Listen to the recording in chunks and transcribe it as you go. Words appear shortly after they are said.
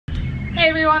Hey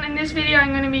everyone, in this video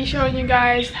I'm going to be showing you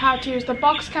guys how to use the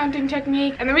box counting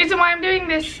technique, and the reason why I'm doing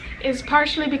this is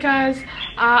partially because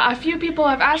a few people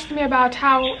have asked me about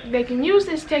how they can use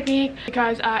this technique,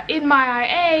 because in my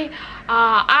IA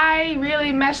I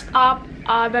really messed up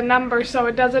the numbers, so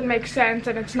it doesn't make sense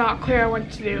and it's not clear what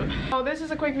to do. So this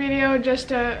is a quick video just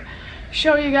to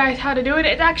show you guys how to do it.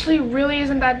 It actually really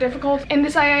isn't that difficult. In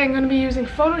this IA I'm going to be using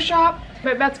Photoshop,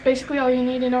 but that's basically all you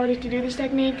need in order to do this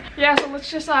technique. Yeah, so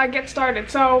let's just get started.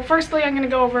 So firstly, I'm going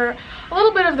to go over a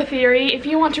little bit of the theory. If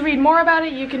you want to read more about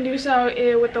it, you can do so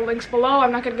with the links below.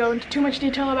 I'm not going to go into too much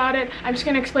detail about it. I'm just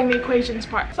going to explain the equations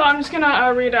part. So I'm just going to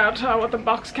read out what the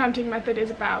box counting method is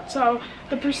about. So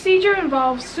the procedure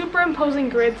involves superimposing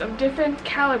grids of different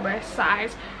caliber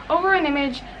size over an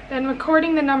image, then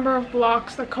recording the number of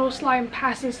blocks the coastline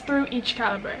passes through each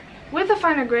caliber. With a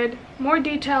finer grid, more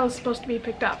detail is supposed to be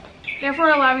picked up,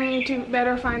 therefore allowing you to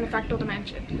better find the fractal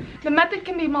dimension. The method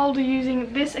can be modeled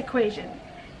using this equation.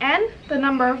 N, the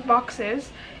number of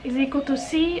boxes, is equal to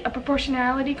C, a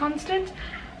proportionality constant,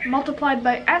 multiplied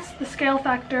by S, the scale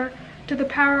factor, to the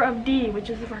power of D, which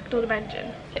is the fractal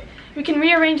dimension. We can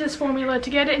rearrange this formula to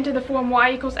get it into the form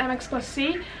y equals mx plus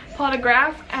c, plot a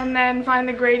graph, and then find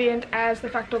the gradient as the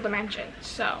fractal dimension.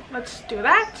 So let's do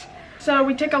that. So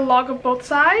we take a log of both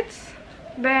sides.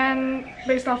 Then,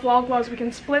 based off log laws, we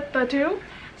can split the two.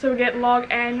 So we get log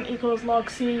n equals log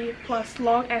c plus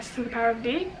log s to the power of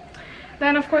d.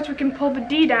 Then, of course, we can pull the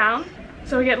d down.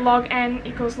 So we get log n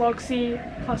equals log c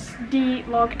plus d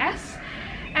log s.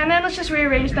 And then let's just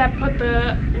rearrange that, put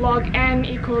the log n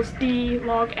equals d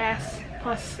log s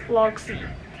plus log c.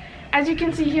 As you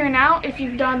can see here now, if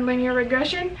you've done linear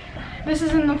regression, this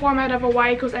is in the format of a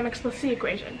y equals mx plus c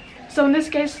equation. So in this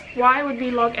case, y would be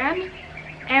log n,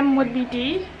 m would be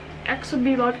d, x would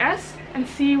be log s, and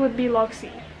c would be log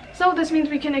c. So this means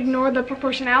we can ignore the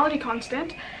proportionality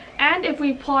constant, and if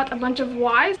we plot a bunch of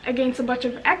y's against a bunch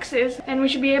of x's, then we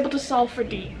should be able to solve for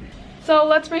d. So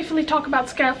let's briefly talk about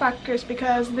scale factors,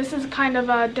 because this is kind of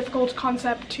a difficult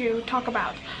concept to talk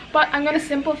about. But I'm going to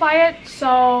simplify it,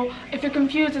 so if you're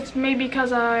confused, it's maybe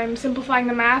because I'm simplifying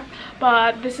the math,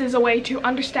 but this is a way to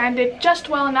understand it just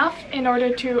well enough in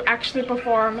order to actually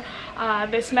perform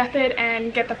this method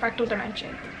and get the fractal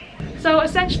dimension. So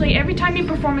essentially, every time you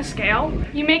perform a scale,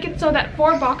 you make it so that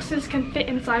 4 boxes can fit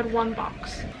inside one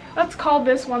box. Let's call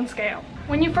this one scale.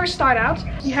 When you first start out,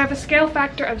 you have a scale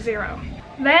factor of 0.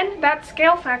 Then that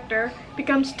scale factor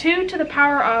becomes 2 to the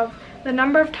power of the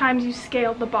number of times you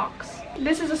scaled the box.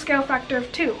 This is a scale factor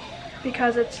of 2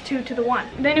 because it's 2 to the 1.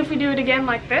 Then if we do it again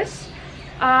like this,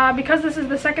 because this is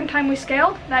the second time we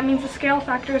scaled, that means the scale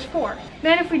factor is 4.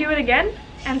 Then if we do it again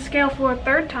and scale for a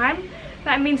third time,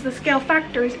 that means the scale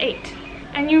factor is 8.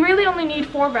 And you really only need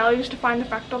 4 values to find the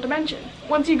fractal dimension.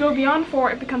 Once you go beyond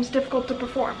 4, it becomes difficult to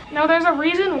perform. Now there's a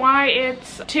reason why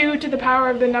it's 2 to the power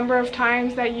of the number of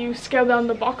times that you scale down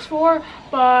the box for,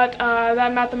 but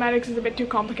that mathematics is a bit too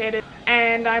complicated,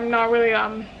 and I'm not really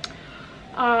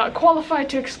qualified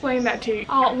to explain that to you.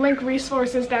 I'll link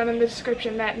resources down in the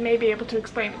description that may be able to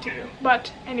explain it to you.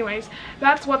 But anyways,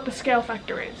 that's what the scale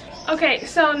factor is. Okay,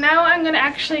 so now I'm going to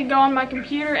actually go on my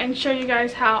computer and show you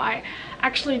guys how I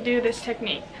actually do this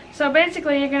technique. So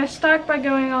basically, you're going to start by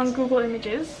going on Google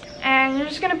Images, and you're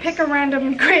just going to pick a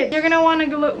random grid. You're going to want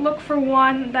to look for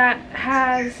one that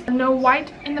has no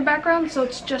white in the background, so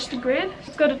it's just a grid.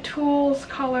 Let's go to Tools,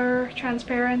 Color,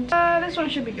 Transparent. This one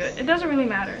should be good. It doesn't really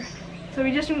matter. So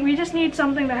we just need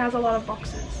something that has a lot of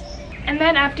boxes. And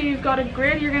then after you've got a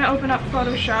grid, you're going to open up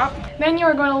Photoshop. Then you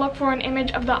are going to look for an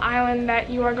image of the island that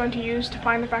you are going to use to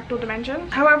find the fractal dimension.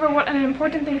 However, what an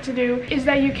important thing to do is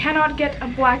that you cannot get a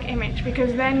black image,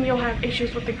 because then you'll have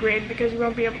issues with the grid, because you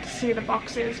won't be able to see the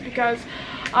boxes, because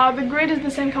the grid is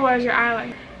the same color as your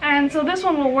island. And so this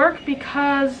one will work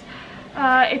because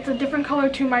it's a different color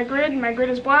to my grid. My grid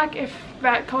is black. If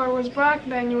that color was black,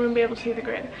 then you wouldn't be able to see the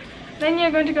grid. Then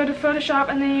you're going to go to Photoshop,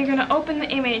 and then you're going to open the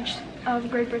image of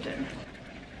Great Britain.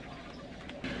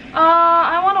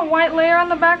 I want a white layer on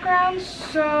the background,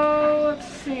 so let's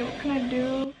see, what can I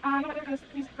do?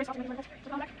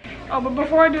 Oh, but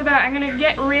before I do that, I'm going to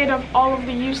get rid of all of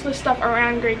the useless stuff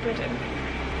around Great Britain.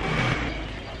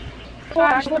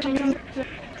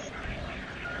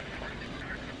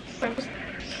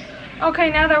 Okay,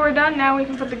 now that we're done, now we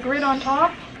can put the grid on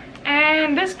top.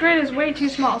 And this grid is way too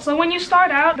small, so when you start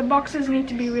out, the boxes need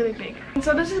to be really big. And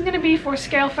so this is going to be for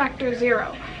scale factor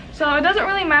 0. So it doesn't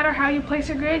really matter how you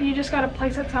place a grid, you just gotta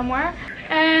place it somewhere.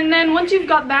 And then once you've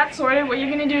got that sorted, what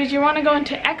you're going to do is you want to go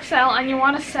into Excel and you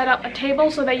want to set up a table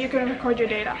so that you can record your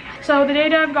data. So the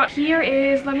data I've got here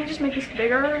is, let me just make this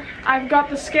bigger. I've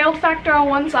got the scaled factor on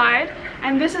one side,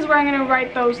 and this is where I'm going to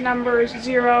write those numbers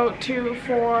 0, 2,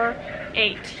 4,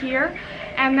 8 here.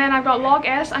 And then I've got log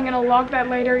S, I'm going to log that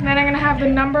later. And then I'm going to have the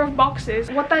number of boxes.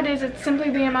 What that is, it's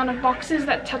simply the amount of boxes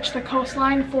that touch the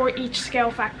coastline for each scale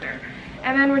factor.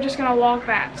 And then we're just going to log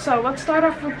that. So let's start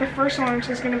off with the first one, which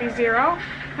is going to be 0.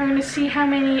 I'm going to see how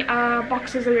many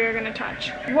boxes that we are going to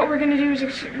touch. What we're going to do is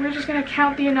we're just going to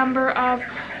count the number of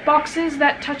boxes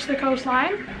that touch the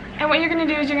coastline. And what you're going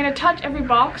to do is you're going to touch every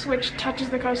box which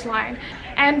touches the coastline.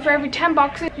 And for every 10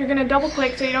 boxes, you're going to double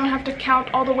click so you don't have to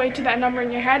count all the way to that number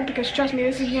in your head, because trust me,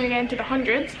 this is going to get into the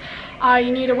hundreds.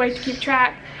 You need a way to keep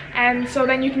track, and so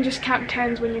then you can just count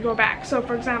tens when you go back. So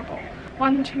for example,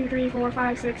 1, 2, 3, 4,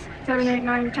 5, 6, 7, 8,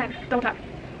 9, 10. Double tap.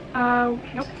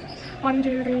 Nope. 1,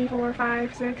 2, 3, 4,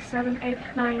 5, 6, 7, 8,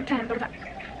 9, 10. Double tap.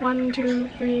 1, 2,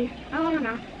 3, oh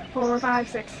no, 4, 5,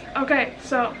 6. Okay,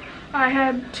 so I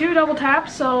had 2 double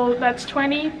taps, so that's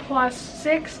 20 plus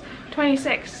 6,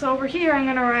 26. So over here I'm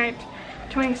gonna write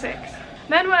 26.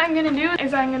 Then what I'm gonna do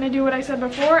is I'm gonna do what I said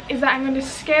before, is that I'm going to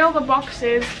scale the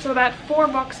boxes so that 4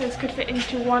 boxes could fit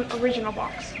into one original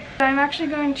box. I'm actually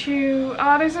going to,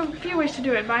 there's a few ways to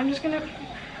do it, but I'm just going to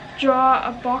draw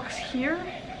a box here,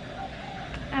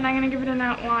 and I'm going to give it an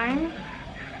outline,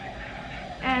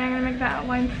 and I'm going to make that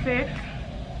outline thick,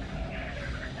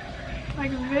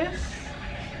 like this,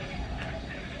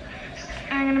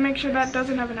 and I'm going to make sure that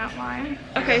doesn't have an outline.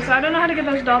 Okay, so I don't know how to get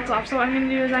those dots off, so what I'm going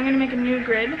to do is I'm going to make a new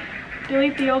grid,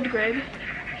 delete the old grid,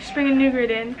 just bring a new grid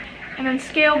in, and then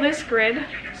scale this grid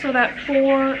so that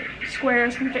 4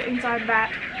 squares can fit inside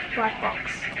that black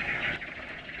box.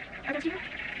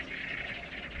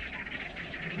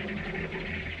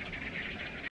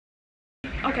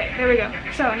 Okay, there we go.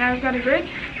 So now we've got a grid,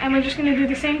 and we're just going to do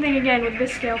the same thing again with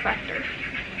this scale factor.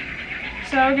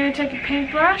 So we're going to take a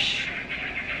paintbrush.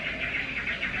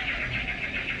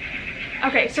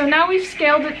 Okay, so now we've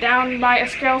scaled it down by a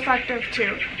scale factor of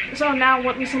 2. So now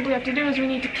what we simply have to do is we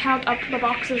need to count up the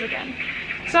boxes again.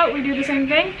 So we do the same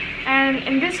thing, and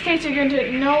in this case you're going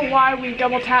to know why we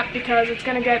double tap, because it's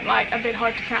going to get like a bit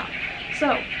hard to count.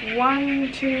 So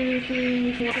 1, 2,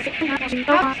 3, 4, 6, 7,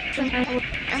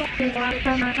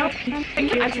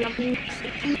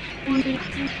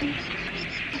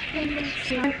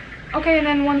 8, okay, and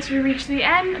then once we reach the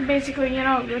end, basically, you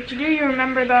know what you do, you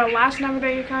remember the last number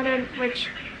that you counted, which,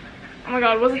 oh my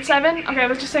god, was it 7? Okay,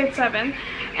 let's just say it's 7.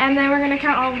 And then we're going to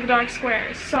count all of the dark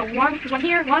squares. So 1, there's 1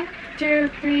 here, 1, 2,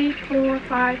 3, 4,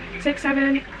 5, 6,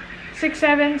 7, 6,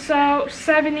 7, so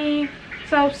 70,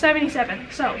 so 77.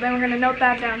 So then we're going to note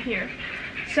that down here.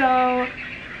 So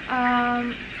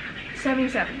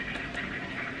 77.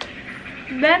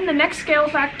 Then the next scale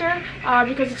factor,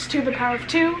 because it's to the power of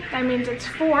 2, that means it's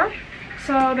 4.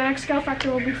 So the next scale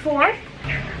factor will be 4.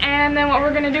 And then what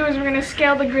we're going to do is we're going to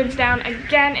scale the grids down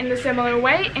again in the similar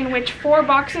way, in which 4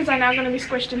 boxes are now going to be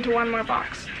squished into 1 more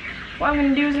box. What I'm going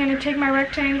to do is I'm going to take my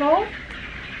rectangle,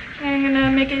 and I'm going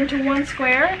to make it into 1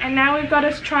 square, and now we've got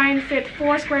to try and fit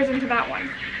 4 squares into that one.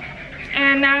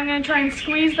 And now I'm going to try and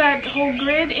squeeze that whole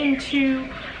grid into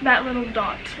that little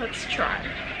dot. Let's try.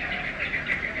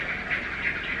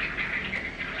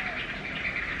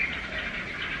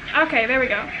 Okay, there we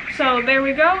go. So there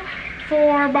we go.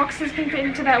 4 boxes can fit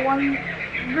into that 1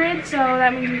 grid, so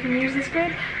that means we can use this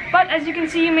grid. But as you can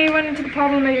see, you may run into the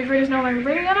problem that your grid is no longer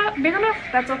big enough.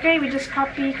 That's okay. We just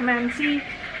copy Command C,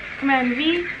 Command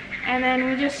V, and then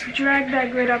we just drag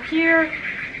that grid up here.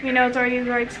 We know it's already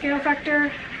the right scale factor.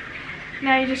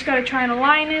 Now you just gotta try and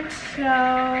align it. So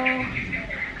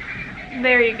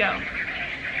there you go.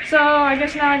 So I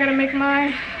guess now I gotta make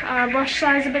my brush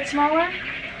size a bit smaller.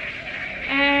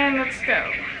 And let's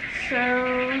go.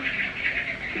 So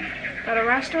gotta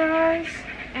rasterize,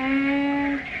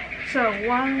 and so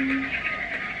 1,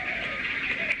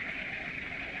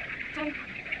 2.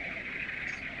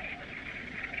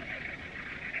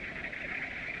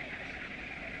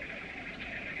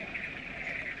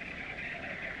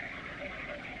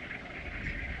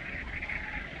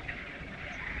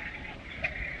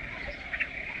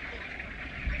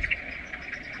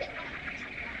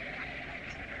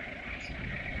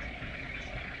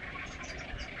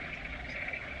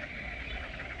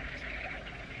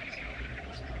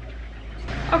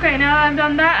 Okay, now that I've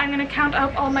done that, I'm going to count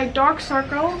up all my dark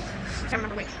circles. I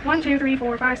remember, wait. 1, 2, 3,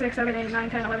 4, 5, 6, 7, 8, 9,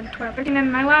 10, 11, 12, 13.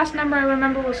 And my last number I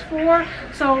remember was 4.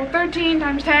 So 13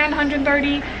 times 10,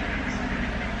 130.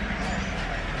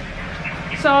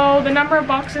 So the number of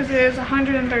boxes is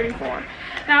 134.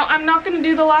 Now I'm not going to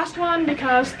do the last one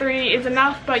because 3 is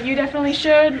enough, but you definitely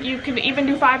should. You could even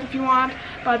do 5 if you want,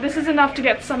 but this is enough to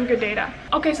get some good data.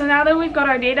 Okay, so now that we've got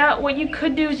our data, what you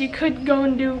could do is you could go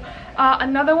and do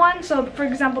another one. So for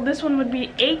example, this one would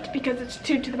be 8 because it's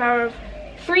 2 to the power of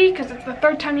 3 because it's the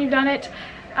 3rd time you've done it.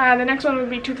 The next one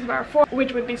would be 2 to the power of 4,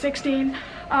 which would be 16.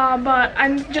 But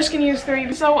I'm just going to use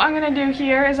 3. So what I'm going to do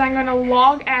here is I'm going to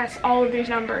log s all of these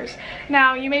numbers.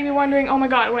 Now you may be wondering, oh my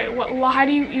god, wait, what? How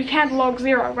do you can't log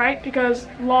 0, right? Because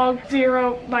log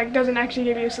 0 like doesn't actually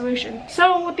give you a solution.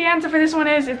 So what the answer for this one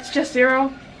is, it's just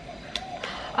 0.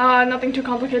 Nothing too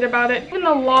complicated about it. Even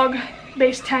though log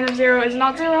base 10 of 0 is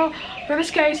not 0, for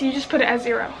this case you just put it as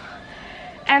 0.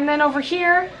 And then over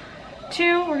here,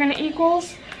 2, we're going to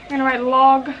equals. I'm going to write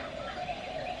log.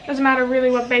 Doesn't matter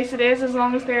really what base it is, as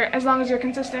long as you're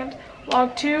consistent.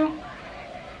 Log 2,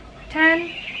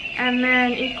 10, and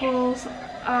then equals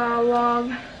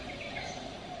log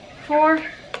 4,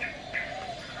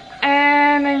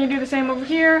 and then you do the same over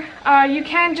here. You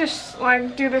can just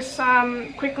like do this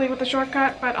quickly with the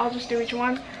shortcut, but I'll just do each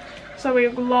one. So we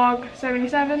log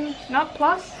 77, not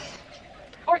plus,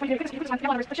 or you can do this one,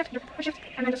 push shift,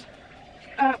 and then just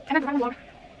and then find the log,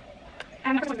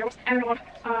 and then log, and then log,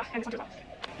 and this one as well.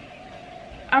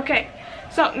 Okay,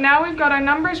 so now we've got our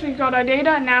numbers, we've got our data,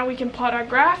 and now we can plot our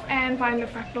graph and find the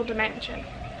fractal dimension.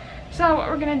 So what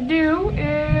we're going to do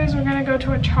is we're going to go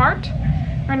to a chart,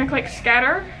 we're going to click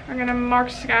scatter, we're going to mark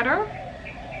scatter,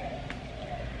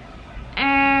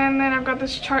 and then I've got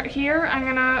this chart here. I'm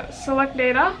going to select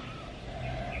data,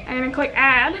 I'm going to click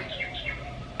add,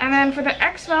 and then for the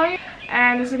x value,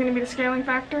 and this is going to be the scaling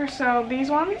factor, so these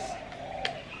ones,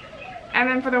 and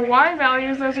then for the y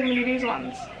values, those are going to be these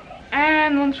ones.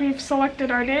 And once we've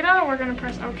selected our data, we're going to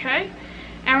press OK.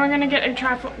 And we're going to get a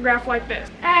graph like this.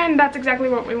 And that's exactly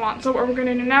what we want. So what we're going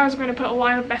to do now is we're going to put a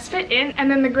line of best fit in. And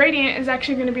then the gradient is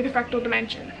actually going to be the fractal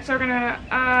dimension. So we're going to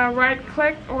right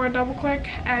click or double click,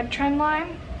 add trend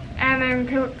line. And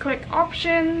then click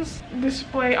options,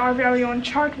 display R value on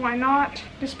chart, why not?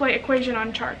 Display equation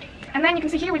on chart. And then you can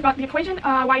see here we've got the equation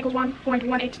y equals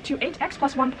 1.1828x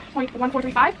plus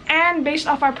 1.1435. And based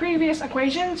off our previous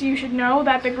equations, you should know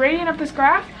that the gradient of this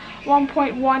graph,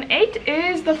 1.18,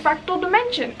 is the fractal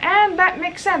dimension. And that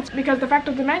makes sense because the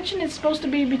fractal dimension is supposed to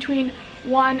be between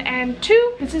 1 and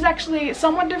 2. This is actually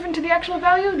somewhat different to the actual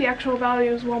value. The actual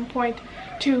value is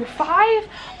 1.25,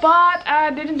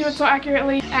 but didn't do it so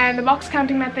accurately, and the box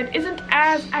counting method isn't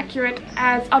as accurate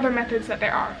as other methods that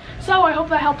there are. So I hope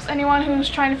that helps anyone who's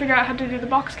trying to figure out how to do the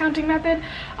box counting method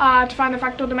to find the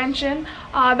fractal dimension.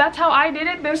 That's how I did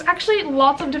it. There's actually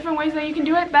lots of different ways that you can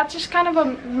do it. That's just kind of a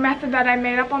method that I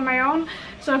made up on my own.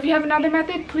 So if you have another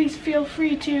method, please feel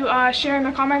free to share in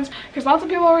the comments, because lots of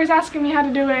people are always asking me how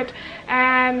to do it,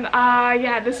 and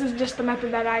yeah, this is just the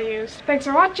method that I use. Thanks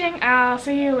for watching. I'll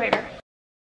see you later.